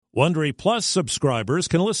Wondery Plus subscribers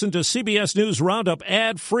can listen to CBS News Roundup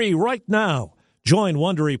ad-free right now. Join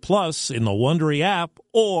Wondery Plus in the Wondery app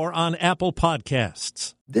or on Apple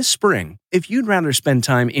Podcasts. This spring, if you'd rather spend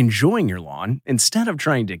time enjoying your lawn instead of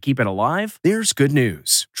trying to keep it alive, there's good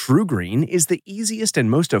news. True Green is the easiest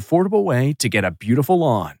and most affordable way to get a beautiful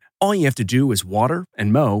lawn. All you have to do is water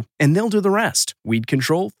and mow, and they'll do the rest. Weed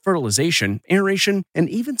control, fertilization, aeration, and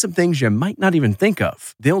even some things you might not even think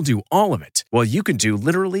of. They'll do all of it, while you can do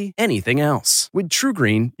literally anything else. With True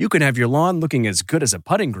Green, you can have your lawn looking as good as a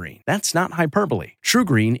putting green. That's not hyperbole. True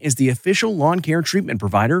Green is the official lawn care treatment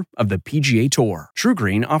provider of the PGA Tour. True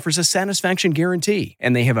Green offers a satisfaction guarantee,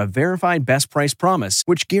 and they have a verified best price promise,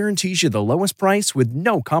 which guarantees you the lowest price with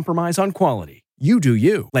no compromise on quality. You do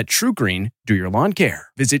you. Let True Green do your lawn care.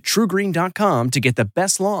 Visit TrueGreen.com to get the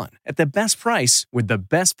best lawn at the best price with the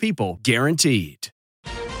best people guaranteed.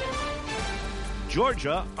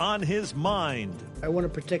 Georgia on his mind. I want to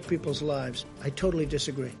protect people's lives. I totally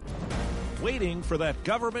disagree. Waiting for that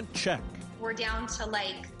government check. We're down to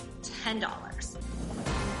like $10.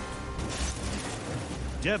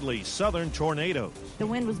 Deadly southern tornadoes. The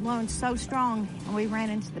wind was blowing so strong, and we ran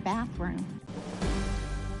into the bathroom.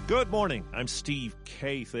 Good morning. I'm Steve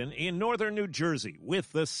Kathan in northern New Jersey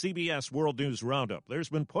with the CBS World News Roundup. There's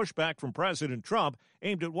been pushback from President Trump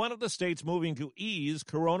aimed at one of the states moving to ease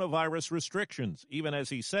coronavirus restrictions, even as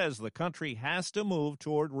he says the country has to move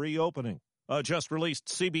toward reopening. A just-released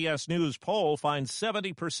CBS News poll finds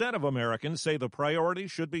 70% of Americans say the priority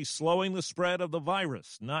should be slowing the spread of the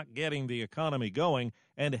virus, not getting the economy going,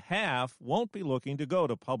 and half won't be looking to go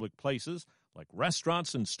to public places like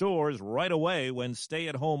restaurants and stores right away when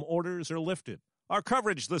stay-at-home orders are lifted. Our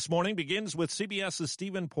coverage this morning begins with CBS's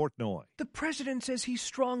Stephen Portnoy. The president says he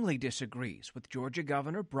strongly disagrees with Georgia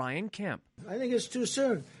Governor Brian Kemp. I think it's too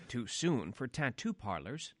soon. Too soon for tattoo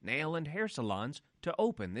parlors, nail and hair salons to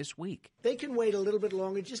open this week. They can wait a little bit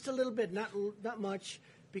longer, just a little bit, not much,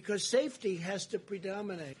 because safety has to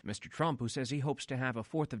predominate. Mr. Trump, who says he hopes to have a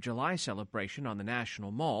 4th of July celebration on the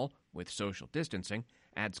National Mall with social distancing,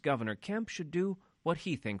 adds Governor Kemp should do what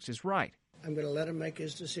he thinks is right. I'm going to let him make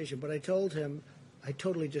his decision, but I told him I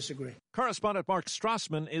totally disagree. Correspondent Mark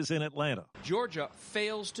Strassman is in Atlanta. Georgia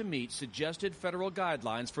fails to meet suggested federal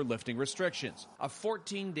guidelines for lifting restrictions, a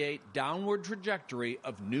 14-day downward trajectory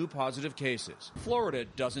of new positive cases. Florida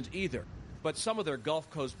doesn't either, but some of their Gulf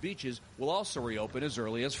Coast beaches will also reopen as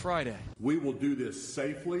early as Friday. We will do this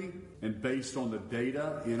safely and based on the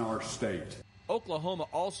data in our state. Oklahoma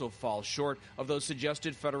also falls short of those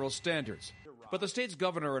suggested federal standards. But the state's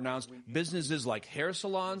governor announced businesses like hair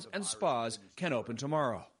salons and spas can open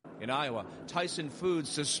tomorrow. In Iowa, Tyson Foods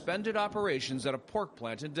suspended operations at a pork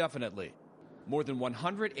plant indefinitely. More than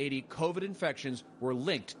 180 COVID infections were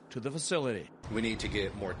linked to the facility. We need to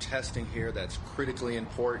get more testing here. That's critically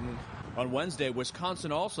important. On Wednesday,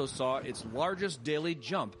 Wisconsin also saw its largest daily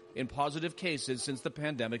jump in positive cases since the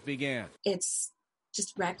pandemic began. It's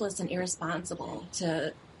just reckless and irresponsible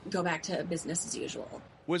to go back to business as usual.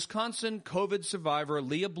 Wisconsin COVID survivor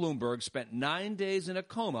Leah Bloomberg spent 9 days in a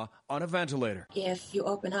coma on a ventilator. If you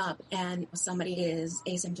open up and somebody is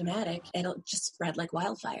asymptomatic, it'll just spread like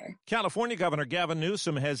wildfire. California Governor Gavin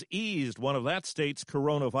Newsom has eased one of that state's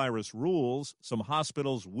coronavirus rules. Some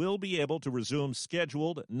hospitals will be able to resume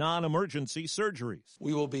scheduled non-emergency surgeries.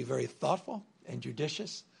 We will be very thoughtful and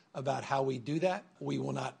judicious about how we do that. We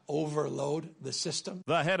will not overload the system.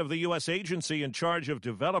 The head of the U.S. agency in charge of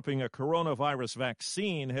developing a coronavirus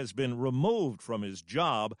vaccine has been removed from his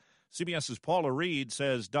job. CBS's Paula Reed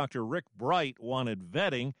says Dr. Rick Bright wanted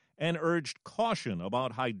vetting and urged caution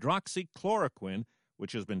about hydroxychloroquine,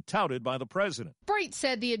 which has been touted by the president. Bright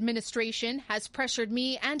said the administration has pressured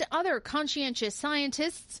me and other conscientious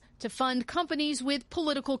scientists to fund companies with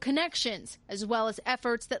political connections, as well as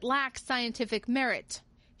efforts that lack scientific merit.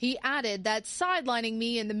 He added that sidelining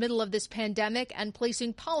me in the middle of this pandemic and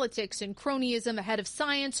placing politics and cronyism ahead of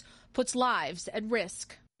science puts lives at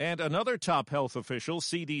risk. And another top health official,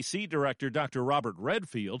 CDC Director Dr. Robert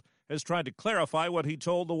Redfield, has tried to clarify what he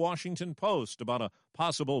told the Washington Post about a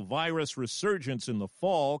possible virus resurgence in the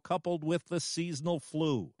fall coupled with the seasonal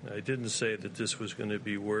flu. I didn't say that this was going to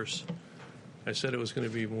be worse. I said it was going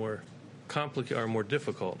to be more complicated or more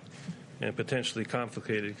difficult and potentially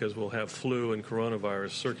complicated because we'll have flu and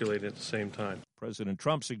coronavirus circulating at the same time. President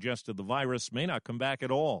Trump suggested the virus may not come back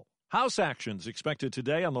at all. House actions expected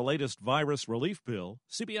today on the latest virus relief bill.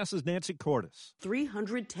 CBS's Nancy Cordes.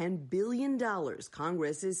 $310 billion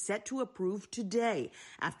Congress is set to approve today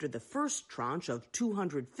after the first tranche of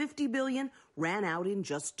 $250 billion ran out in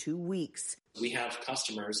just 2 weeks. We have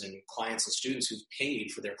customers and clients and students who've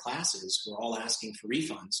paid for their classes who are all asking for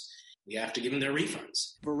refunds. we have to give them their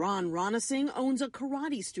refunds. Varan Ranasingh owns a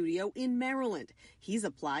karate studio in Maryland. He's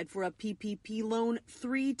applied for a PPP loan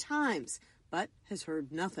 3 times, but has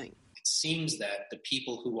heard nothing. It seems that the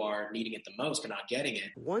people who are needing it the most are not getting it.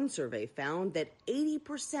 One survey found that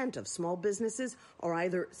 80% of small businesses are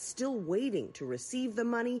either still waiting to receive the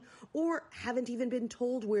money or haven't even been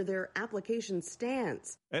told where their application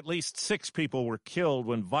stands. At least 6 people were killed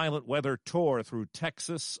when violent weather tore through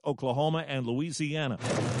Texas, Oklahoma, and Louisiana.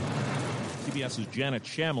 CBS's Janet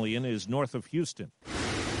Shamlian is north of Houston.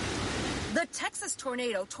 The Texas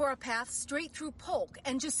tornado tore a path straight through Polk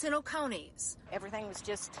and Jacinto counties. Everything was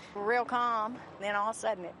just real calm. Then all of a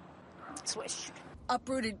sudden it swished.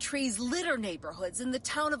 Uprooted trees litter neighborhoods in the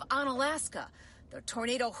town of Onalaska. The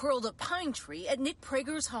tornado hurled a pine tree at Nick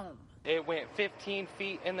Prager's home. It went 15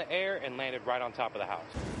 feet in the air and landed right on top of the house.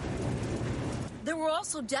 There were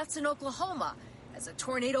also deaths in Oklahoma as a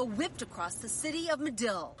tornado whipped across the city of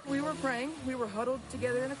Medill. We were praying. We were huddled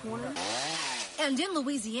together in a corner. And in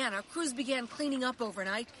Louisiana, crews began cleaning up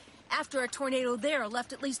overnight after a tornado there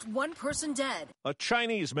left at least 1 person dead. A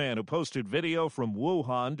Chinese man who posted video from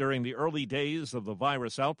Wuhan during the early days of the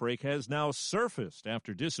virus outbreak has now surfaced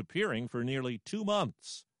after disappearing for nearly 2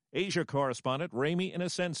 months. Asia correspondent Ramy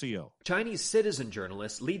Inocencio. Chinese citizen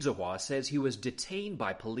journalist Li Zihua says he was detained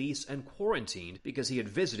by police and quarantined because he had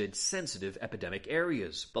visited sensitive epidemic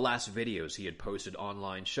areas. The last videos he had posted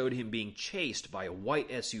online showed him being chased by a white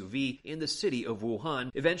SUV in the city of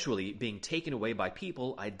Wuhan, eventually being taken away by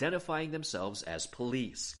people identifying themselves as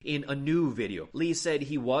police. In a new video, Li said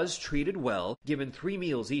he was treated well, given 3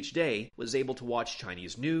 meals each day, was able to watch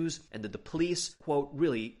Chinese news, and that the police, quote,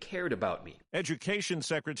 really cared about me. Education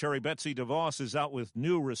Secretary Betsy DeVos is out with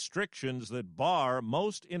new restrictions that bar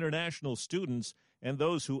most international students and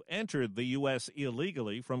those who entered the U.S.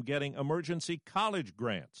 illegally from getting emergency college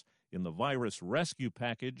grants in the virus rescue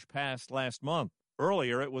package passed last month.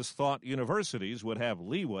 Earlier, it was thought universities would have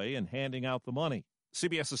leeway in handing out the money.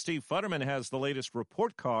 CBS's Steve Futterman has the latest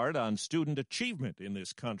report card on student achievement in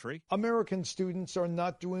this country. American students are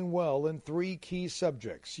not doing well in 3 key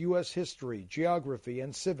subjects: U.S. history, geography,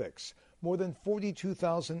 and civics. More than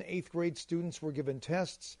 42,000 8th-grade students were given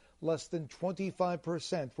tests. Less than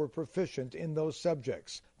 25% were proficient in those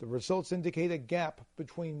subjects. The results indicate a gap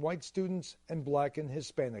between white students and black and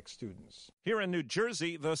Hispanic students. Here in New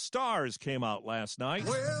Jersey, the Stars came out last night.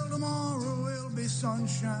 Well, tomorrow will be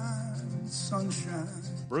sunshine, sunshine.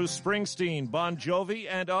 Bruce Springsteen, Bon Jovi,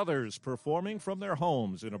 and others performing from their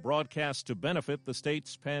homes in a broadcast to benefit the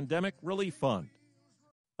state's pandemic relief fund.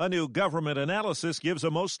 A new government analysis gives a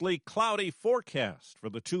mostly cloudy forecast for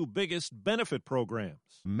the 2 biggest benefit programs.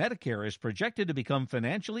 Medicare is projected to become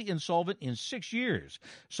financially insolvent in 6 years.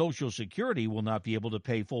 Social Security will not be able to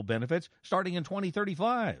pay full benefits starting in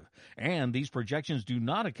 2035. And these projections do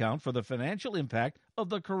not account for the financial impact of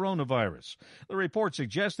the coronavirus. The report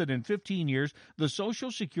suggests that in 15 years, the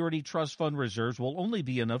Social Security Trust Fund reserves will only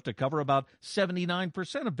be enough to cover about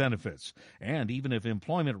 79% of benefits. And even if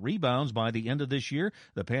employment rebounds by the end of this year,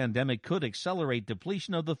 the pandemic could accelerate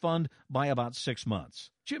depletion of the fund by about 6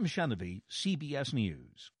 months. Jim Shenevy, CBS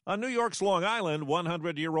News. On New York's Long Island,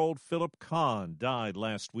 100-year-old Philip Kahn died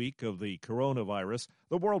last week of the coronavirus.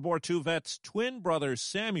 The World War II vet's twin brother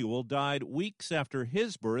Samuel died weeks after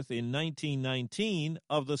his birth in 1919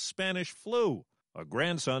 of the Spanish flu. A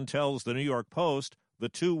grandson tells the New York Post the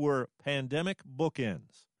 2 were pandemic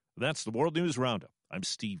bookends. That's the World News Roundup. I'm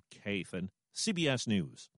Steve Kathan, CBS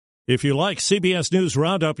News. If you like CBS News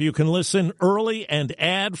Roundup, you can listen early and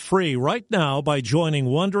ad-free right now by joining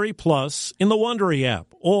Wondery Plus in the Wondery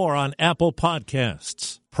app or on Apple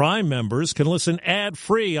Podcasts. Prime members can listen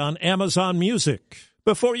ad-free on Amazon Music.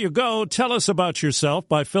 Before you go, tell us about yourself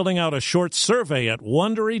by filling out a short survey at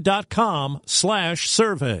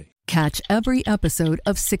Wondery.com/survey. Catch every episode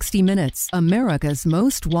of 60 Minutes, America's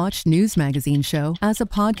most watched news magazine show, as a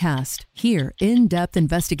podcast. Hear in-depth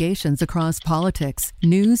investigations across politics,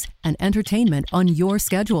 news, and entertainment on your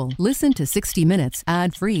schedule. Listen to 60 Minutes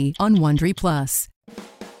ad-free on Wondery Plus.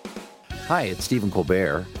 Hi, it's Stephen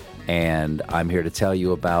Colbert, and I'm here to tell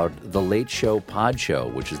you about The Late Show Pod Show,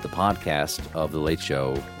 which is the podcast of The Late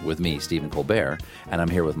Show with me, Stephen Colbert, and I'm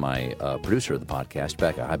here with my producer of the podcast,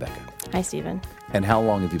 Becca. Hi, Becca. Hi, Stephen. And how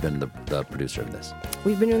long have you been the producer of this?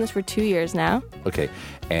 We've been doing this for 2 years now. Okay.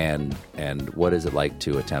 And what is it like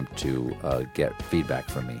to attempt to get feedback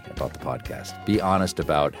from me about the podcast? Be honest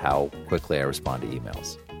about how quickly I respond to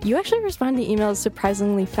emails. You actually respond to emails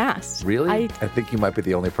surprisingly fast. Really? I think you might be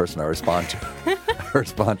the only person I respond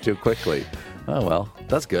to quickly. Oh, well,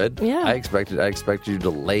 that's good. Yeah. I expected you to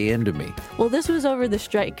lay into me. Well, this was over the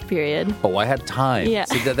strike period. Oh, I had time. Yeah.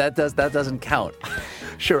 See, that doesn't count.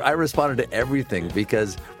 Sure, I responded to everything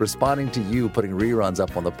because responding to you putting reruns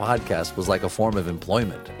up on the podcast was like a form of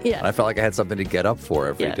employment. Yeah. And I felt like I had something to get up for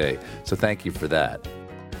every day. So thank you for that.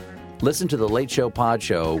 Listen to The Late Show Pod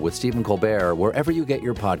Show with Stephen Colbert wherever you get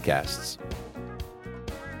your podcasts.